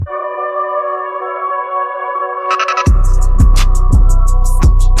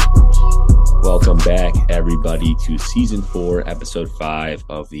back, everybody, to season 4, episode 5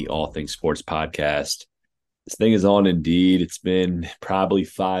 of the All Things Sports podcast. This thing is on Indeed. It's been probably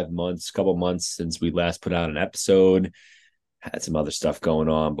 5 months, couple months since we last put out an episode. Had some other stuff going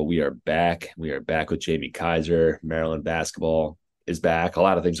on, but we are back. We are back with Jamie Kaiser. Maryland basketball is back. A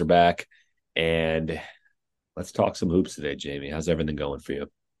lot of things are back. And let's talk some hoops today, Jamie. How's everything going for you?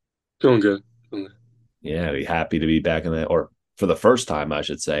 Doing good. Yeah, be happy to be back in the, or for the first time, I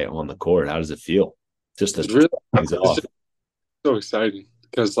should say, on the court. How does it feel? Just to It's really things it's off. just so exciting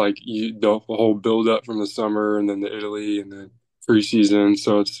because like the whole build up from the summer and then the Italy and then preseason.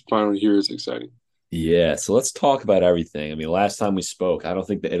 So it's finally here. It's exciting. Yeah, so let's talk about everything. I mean, last time we spoke, I don't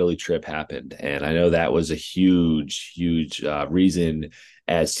think the Italy trip happened, and I know that was a huge reason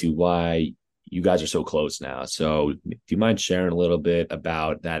as to why you guys are so close now. So, do you mind sharing a little bit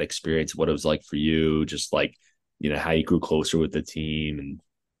about that experience, what it was like for you, just like how you grew closer with the team and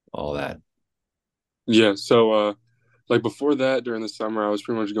all that? Yeah. So like before that during the summer, I was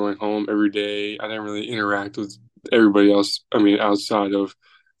pretty much going home every day. I didn't really interact with everybody else. I mean, outside of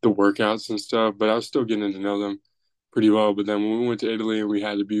the workouts and stuff, but I was still getting to know them pretty well. But then when we went to Italy and we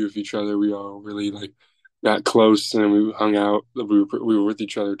had to be with each other, we all really like got close and we hung out. We were with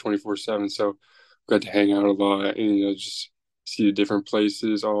each other 24/7, so got to hang out a lot and just see the different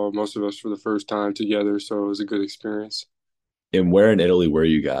places. All most of us for the first time together, so it was a good experience. And where in Italy were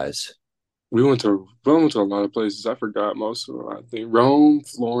you guys? We went to a lot of places. I forgot most of them. I think Rome,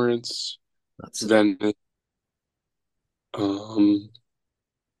 Florence, That's Venice, um,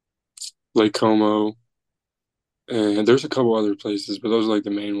 Lake Como, and there's a couple other places, but those are like the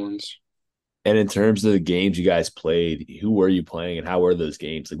main ones. And in terms of the games you guys played, who were you playing and how were those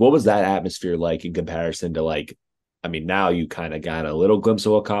games? Like, what was that atmosphere like in comparison to like, I mean, now you kind of got a little glimpse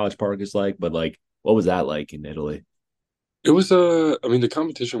of what College Park is like, but like, what was that like in Italy? It was I mean, the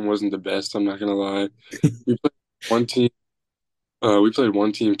competition wasn't the best. I'm not gonna lie. We played one team. We played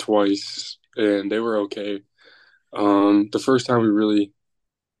one team twice, and they were okay. The first time we really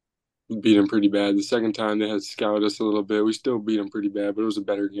beat them pretty bad. The second time they had scouted us a little bit. We still beat them pretty bad, but it was a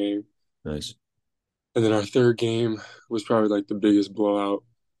better game. Nice. And then our third game was probably like the biggest blowout.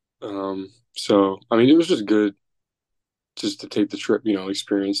 So I mean, it was just good just to take the trip,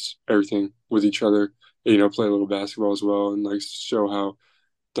 experience everything with each other, play a little basketball as well, and like show how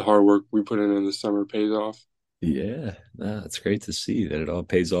the hard work we put in the summer pays off. Yeah, no, it's great to see that it all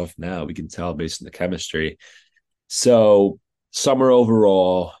pays off now. We can tell based on the chemistry. So, summer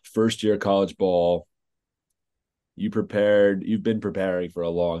overall, first year college ball, you've been preparing for a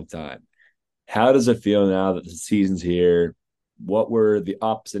long time. How does it feel now that the season's here? What were the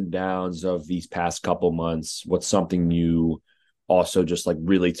ups and downs of these past couple months? What's something you also just like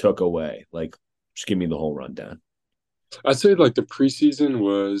really took away? Like, just give me the whole rundown. I'd say like the preseason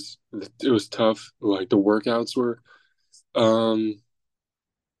was tough. Like the workouts um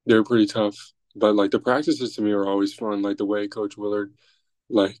they were pretty tough, but like the practices to me are always fun. Like the way Coach Willard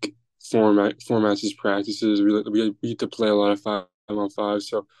like formats his practices. We get to play a lot of 5-on-5,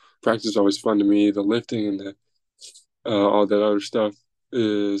 so practice is always fun to me. The lifting and the all that other stuff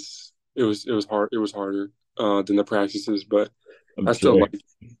it was hard. It was harder than the practices, but I'm I still sure. like it.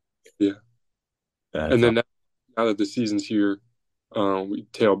 Yeah. And That's then now that the season's here, we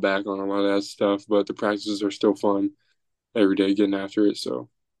tail back on a lot of that stuff, but the practices are still fun every day getting after it. So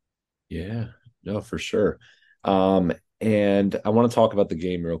yeah, no, for sure. Um, and I want to talk about the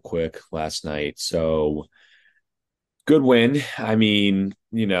game real quick last night. So good win. I mean,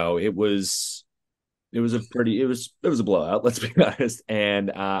 it was a blowout, let's be honest.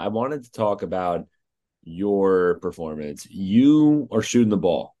 And I wanted to talk about your performance. You are shooting the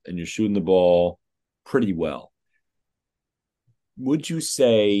ball and you're shooting the ball pretty well. Would you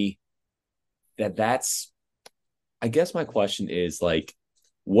say that that's, I guess my question is like,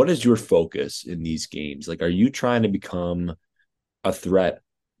 what is your focus in these games? Like, are you trying to become a threat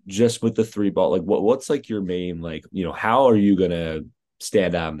just with the three ball? Like, what's like your main, like, how are you going to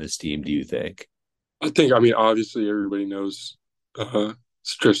stand out in this team, do you think? I mean, obviously everybody knows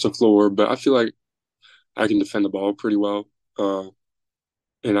stretch the floor, but I feel like I can defend the ball pretty well.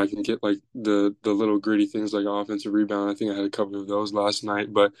 And I can get like the little gritty things like offensive rebound. I think I had a couple of those last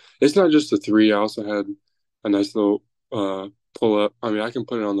night, but it's not just the three. I also had a nice little pull up. I mean, I can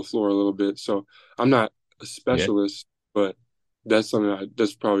put it on the floor a little bit, so I'm not a Yeah. specialist, but that's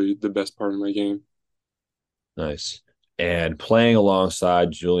probably the best part of my game. Nice. And playing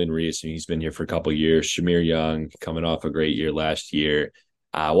alongside Julian Reese, he's been here for a couple of years. Shamir Young coming off a great year last year.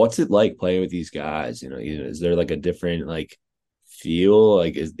 What's it like playing with these guys? Is there like a different like feel?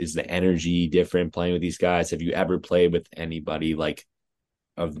 Like is the energy different playing with these guys? Have you ever played with anybody like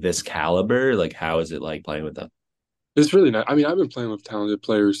of this caliber? Like, how is it like playing with them? It's really not. I mean, I've been playing with talented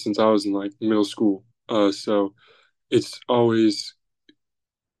players since I was in like middle school. So it's always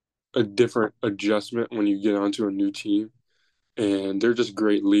a different adjustment when you get onto a new team. And they're just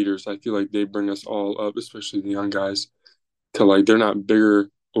great leaders. I feel like they bring us all up, especially the young guys, to like they're not bigger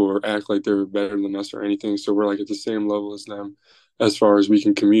or act like they're better than us or anything. So we're like at the same level as them as far as we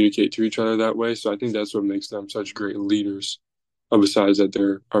can communicate to each other that way. So I think that's what makes them such great leaders, besides that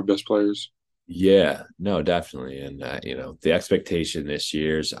they're our best players. Yeah, no, definitely. And, the expectation this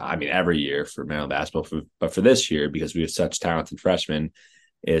year's, I mean, every year for Maryland basketball, but for this year, because we have such talented freshmen,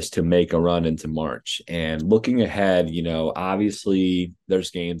 is to make a run into March. And looking ahead, obviously there's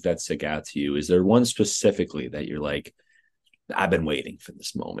games that stick out to you. Is there one specifically that you're like, I've been waiting for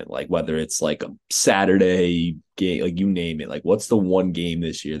this moment? Like whether it's like a Saturday game, like you name it. Like what's the one game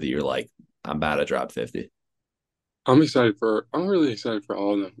this year that you're like, I'm about to drop 50? I'm really excited for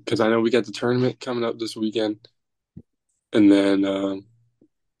all of them because I know we got the tournament coming up this weekend and then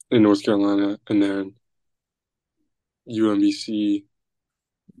in North Carolina and then UMBC.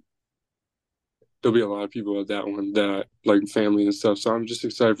 There'll be a lot of people at that one that like family and stuff. So I'm just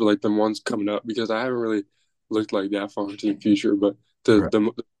excited for like the ones coming up because I haven't really looked like that far into the future, but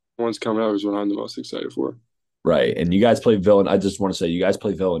the ones coming up is what I'm the most excited for. Right. And you guys play Villanova. I just want to say you guys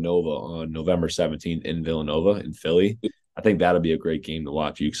play Villanova on November 17th in Villanova in Philly. I think that'll be a great game to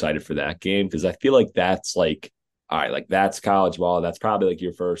watch. Are you excited for that game? Because I feel like that's like, all right, like that's college ball. That's probably like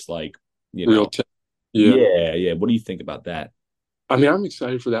your first, like, you Real, know, t- yeah. yeah, yeah. What do you think about that? I mean, I'm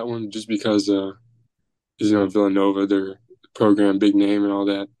excited for that one just because, Villanova, their program, big name and all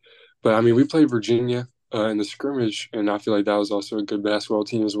that. But I mean, we played Virginia in the scrimmage, and I feel like that was also a good basketball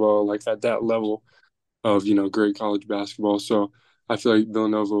team as well. Like at that level of great college basketball. So I feel like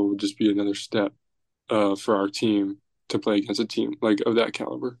Villanova would just be another step for our team to play against a team like of that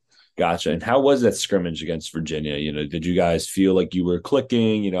caliber. Gotcha. And how was that scrimmage against Virginia? Did you guys feel like you were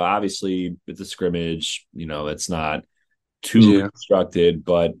clicking? Obviously it's a scrimmage, it's not too Yeah, constructed,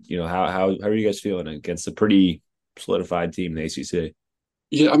 but how are you guys feeling against a pretty solidified team in the ACC?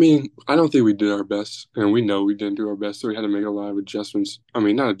 yeah. I mean, I don't think we did our best, and we know we didn't do our best, so we had to make a lot of adjustments. I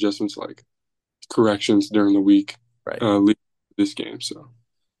mean, not adjustments like corrections during the week, Right. leading to this game. So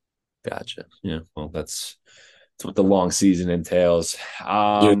Gotcha. Yeah. Well, that's what the long season entails.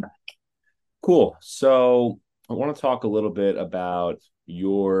 yeah, Cool. So I want to talk a little bit about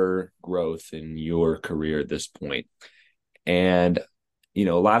your growth in your career at this point. And, a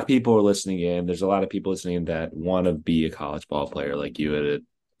lot of people are listening in. There's a lot of people listening that want to be a college ball player like you at a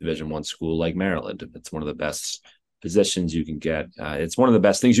Division I school like Maryland. It's one of the best positions you can get. It's one of the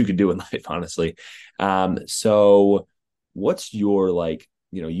best things you can do in life, honestly. So what's your like,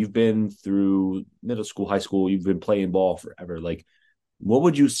 you've been through middle school, high school, you've been playing ball forever. Like, what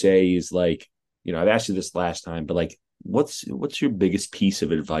would you say is like, I've asked you this last time, but like, what's your biggest piece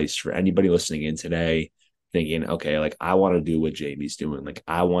of advice for anybody listening in today, thinking, okay, like I want to do what Jamie's doing, like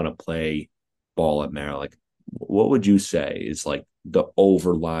I want to play ball at Maryland. Like, what would you say is like the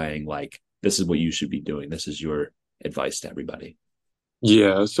overlying, like, this is what you should be doing? This is your advice to everybody.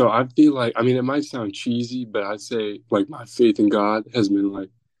 yeah. So I feel like, I mean, it might sound cheesy, but I'd say like my faith in God has been like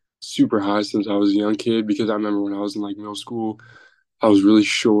super high since I was a young kid because I remember when I was in like middle school, I was really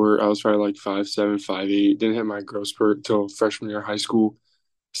short. I was probably like 5'7", 5'8". Didn't hit my growth spurt till freshman year of high school.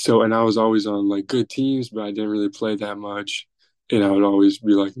 So, and I was always on like good teams, but I didn't really play that much. And I would always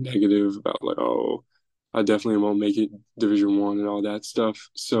be like negative about like, oh, I definitely won't make it Division I and all that stuff.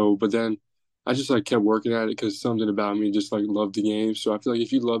 So, but then I just like kept working at it because something about me just like loved the game. So I feel like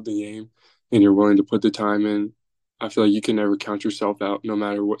if you love the game and you're willing to put the time in, I feel like you can never count yourself out no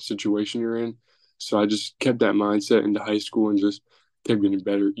matter what situation you're in. So I just kept that mindset into high school and just kept getting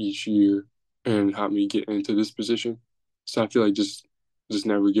better each year and helped me get into this position. So I feel like just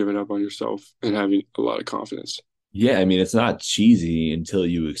never giving up on yourself and having a lot of confidence. Yeah, I mean, it's not cheesy until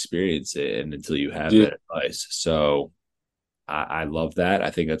you experience it and until you have Yeah. that advice. So I love that. I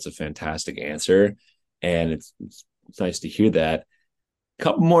think that's a fantastic answer. And it's nice to hear that. A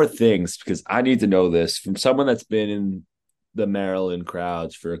couple more things because I need to know this from someone that's been in the Maryland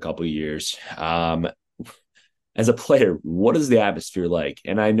crowds for a couple of years. As a player, what is the atmosphere like?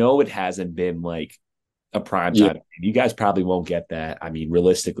 And I know it hasn't been like a prime Yeah. time. You guys probably won't get that. I mean,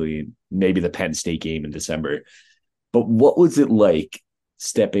 realistically, maybe the Penn State game in December. But what was it like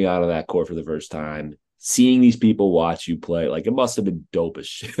stepping out of that court for the first time, seeing these people watch you play? Like it must have been dope as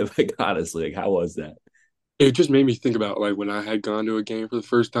shit. Like honestly, like how was that? It just made me think about like when I had gone to a game for the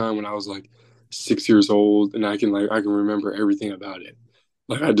first time when I was like 6 years old and I can remember everything about it.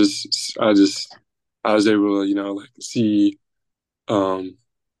 Like I was able to, like see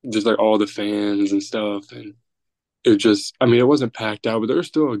just like all the fans and stuff. And it just, I mean, it wasn't packed out, but there was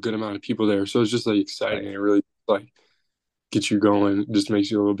still a good amount of people there. So it's just like exciting. Right. It really like gets you going, just makes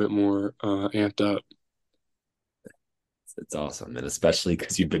you a little bit more amped up. It's awesome. And especially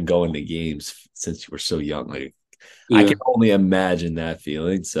because you've been going to games since you were so young. Like I Yeah. can only imagine that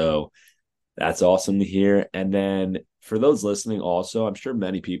feeling. So that's awesome to hear. And then for those listening, also, I'm sure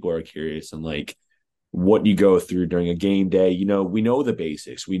many people are curious and like what you go through during a game day. We know the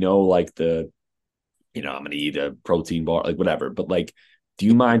basics. We know like I'm going to eat a protein bar, like whatever. But like, do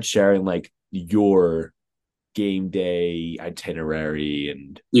you mind sharing like your game day itinerary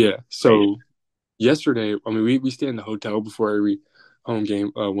and Yeah. right? So yesterday, I mean, we stay in the hotel before every home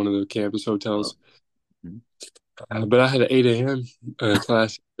game, one of the campus Oh. hotels. But I had an 8 a.m.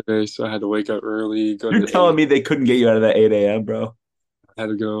 Class today, so I had to wake up early, go to You're the telling 8. me they couldn't get you out of that 8 a.m., bro? I had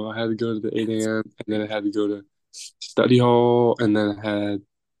to go to the 8 a.m. and then I had to go to study hall, and then I had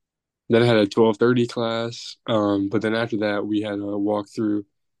a 12:30 class. But then after that, we had a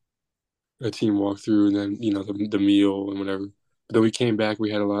team walkthrough, and then the meal and whatever. But then we came back. We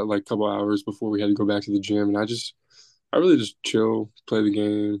had a lot like couple hours before we had to go back to the gym, and I really just chill, play the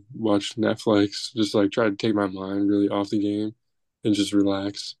game, watch Netflix, just like try to take my mind really off the game and just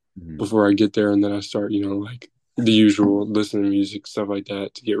relax Mhm. before I get there. And then I start, like the usual, listening to music, stuff like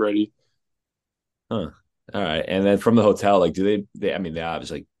that to get ready. Huh. All right. And then from the hotel, like, do I mean, they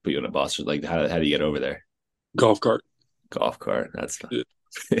obviously like put you on a bus or like, how do you get over there? Golf cart. Golf cart. That's fine.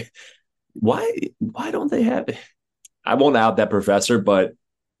 Yeah. Why don't they have it? I won't out that professor, but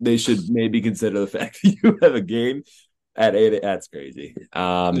they should maybe consider the fact that you have a game at 8. That's crazy.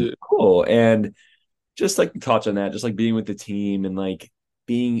 Yeah. Cool. And just like touch on that, just like being with the team and like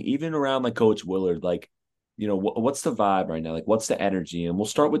being even around like Coach Willard, like, what's the vibe right now? Like, what's the energy? And we'll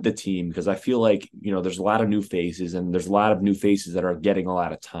start with the team because I feel like, there's a lot of new faces and there's a lot of new faces that are getting a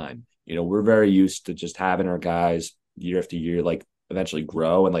lot of time. We're very used to just having our guys year after year, like eventually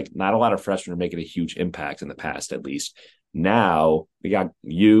grow and like not a lot of freshmen are making a huge impact in the past, at least. Now we got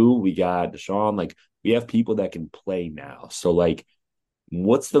Deshaun, like we have people that can play now. So, like,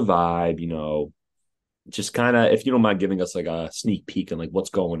 what's the vibe? Just kind of, if you don't mind giving us like a sneak peek on like what's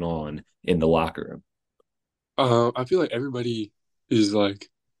going on in the locker room. I feel like everybody is like,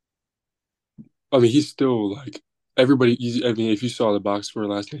 I mean, he's still like I mean, if you saw the box score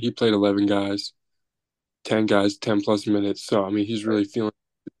last night, he played 11 guys, 10 guys, 10 plus minutes. So, I mean, he's Right. really feeling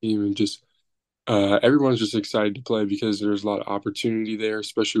the team and just everyone's just excited to play because there's a lot of opportunity there,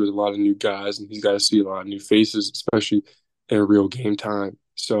 especially with a lot of new guys, and he's got to see a lot of new faces, especially in real game time.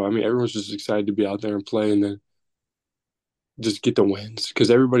 So, I mean, everyone's just excited to be out there and play, and then just get the wins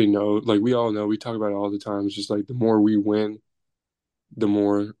because everybody knows, like we all know, we talk about it all the time. It's just like the more we win, the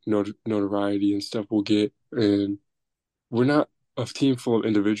more notoriety and stuff we'll get, and we're not a team full of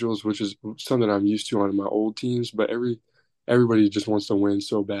individuals, which is something I'm used to on my old teams, but everybody just wants to win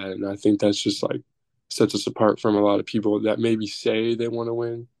so bad. And I think that's just like sets us apart from a lot of people that maybe say they want to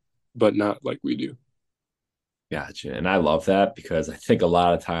win, but not like we do. Gotcha. And I love that because I think a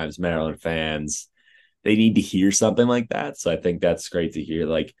lot of times Maryland fans, they need to hear something like that. So I think that's great to hear.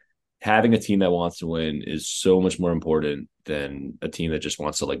 Like having a team that wants to win is so much more important than a team that just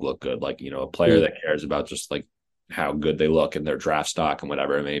wants to like look good. Like, a player Yeah. that cares about just like how good they look in their draft stock and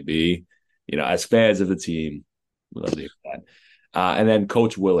whatever it may be. As fans of the team, we love to hear that. And then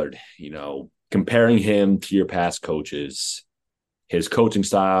Coach Willard, comparing him to your past coaches, his coaching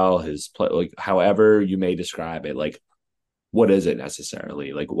style, his play, like however you may describe it, like what is it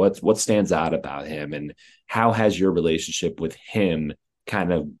necessarily? Like what stands out about him and how has your relationship with him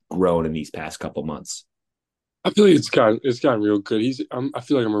kind of grown in these past couple months? I feel like it's gotten real good. I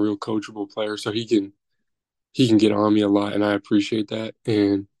feel like I'm a real coachable player, so he can get on me a lot, and I appreciate that.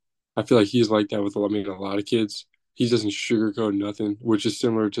 And I feel like he's like that with a lot of kids. He doesn't sugarcoat nothing, which is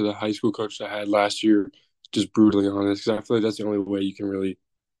similar to the high school coach I had last year, just brutally honest. Because I feel like that's the only way you can really.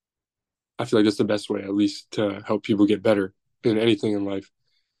 I feel like that's the best way, at least, to help people get better in anything in life.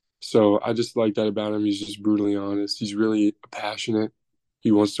 So I just like that about him. He's just brutally honest. He's really passionate.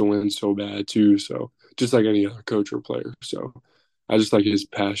 He wants to win so bad too. So just like any other coach or player. So I just like his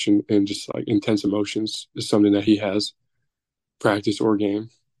passion and just like intense emotions is something that he has, practice or game.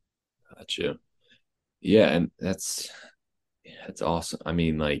 Gotcha. Yeah, and that's awesome. I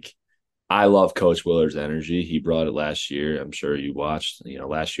mean, like I love Coach Willard's energy. He brought it last year. I'm sure you watched,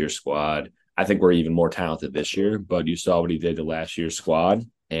 last year's squad. I think we're even more talented this year, but you saw what he did to last year's squad,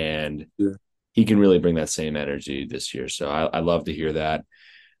 and Yeah. he can really bring that same energy this year. So I love to hear that.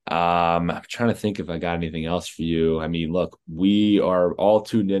 I'm trying to think if I got anything else for you. I mean, look, we are all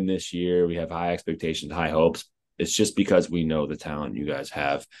tuned in this year. We have high expectations, high hopes. It's just because we know the talent you guys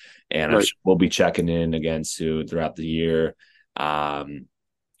have, and Right. we'll be checking in again soon throughout the year. Um,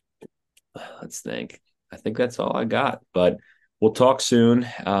 let's think. I think that's all I got, but we'll talk soon.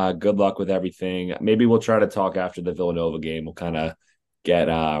 Good luck with everything. Maybe we'll try to talk after the Villanova game. We'll kind of get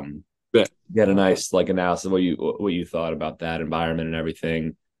Bet. get a nice like analysis of what you thought about that environment and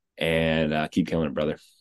everything, and keep killing it, brother.